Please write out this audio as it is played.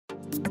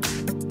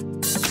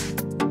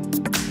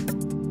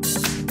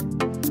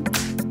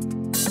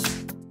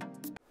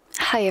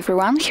Hi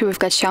everyone, here we've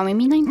got Xiaomi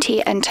Mi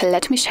 9T, and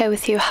let me share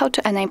with you how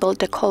to enable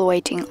the call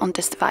waiting on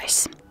this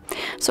device.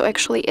 So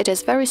actually it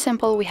is very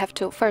simple. We have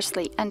to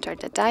firstly enter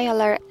the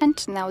dialer,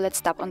 and now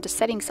let's tap on the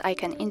settings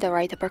icon in the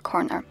right upper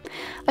corner.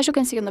 As you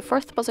can see, on the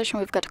first position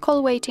we've got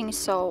call waiting,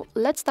 so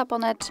let's tap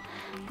on it,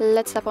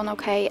 let's tap on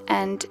OK,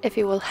 and if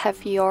you will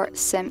have your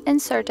SIM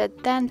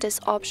inserted, then this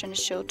option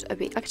should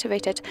be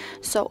activated.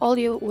 So all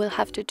you will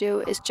have to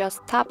do is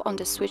just tap on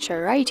the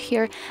switcher right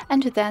here,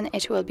 and then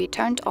it will be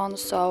turned on.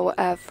 So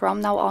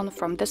from now on,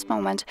 from this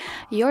moment,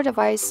 your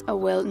device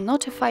will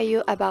notify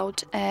you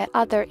about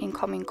other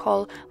incoming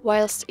call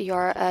whilst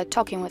you're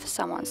talking with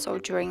someone, so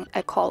during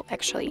a call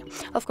actually.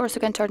 Of course,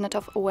 you can turn it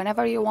off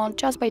whenever you want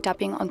just by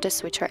tapping on the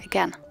switcher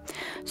again.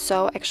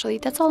 So actually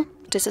that's all.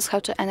 This is how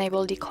to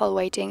enable the call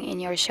waiting in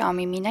your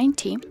Xiaomi Mi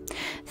 9T.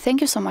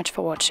 Thank you so much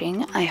for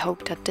watching. I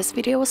hope that this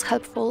video was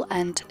helpful,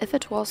 and if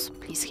it was,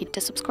 please hit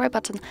the subscribe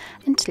button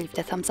and leave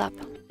the thumbs up.